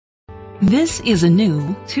This is a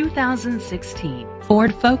new 2016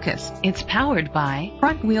 Ford Focus. It's powered by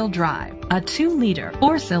front-wheel drive, a 2-liter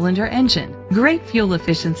 4-cylinder engine. Great fuel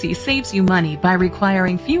efficiency saves you money by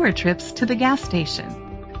requiring fewer trips to the gas station.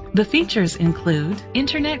 The features include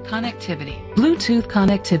internet connectivity, Bluetooth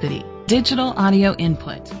connectivity, digital audio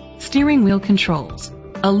input, steering wheel controls,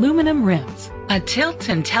 aluminum rims, a tilt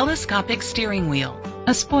and telescopic steering wheel,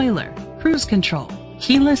 a spoiler, cruise control,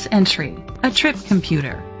 keyless entry, a trip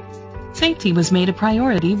computer. Safety was made a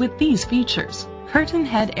priority with these features: curtain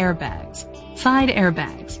head airbags, side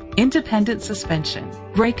airbags, independent suspension,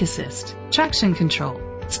 brake assist, traction control,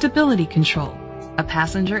 stability control, a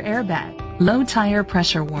passenger airbag, low tire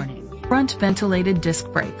pressure warning, front ventilated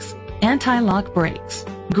disc brakes, anti-lock brakes.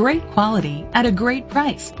 Great quality at a great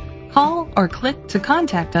price. Call or click to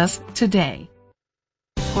contact us today.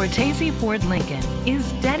 Cortese Ford Lincoln is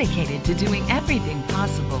dedicated to doing everything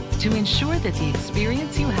possible to ensure that the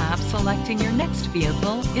experience you have selecting your next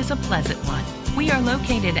vehicle is a pleasant one. We are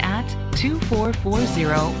located at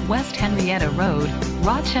 2440 West Henrietta Road,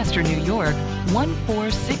 Rochester, New York,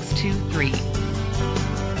 14623.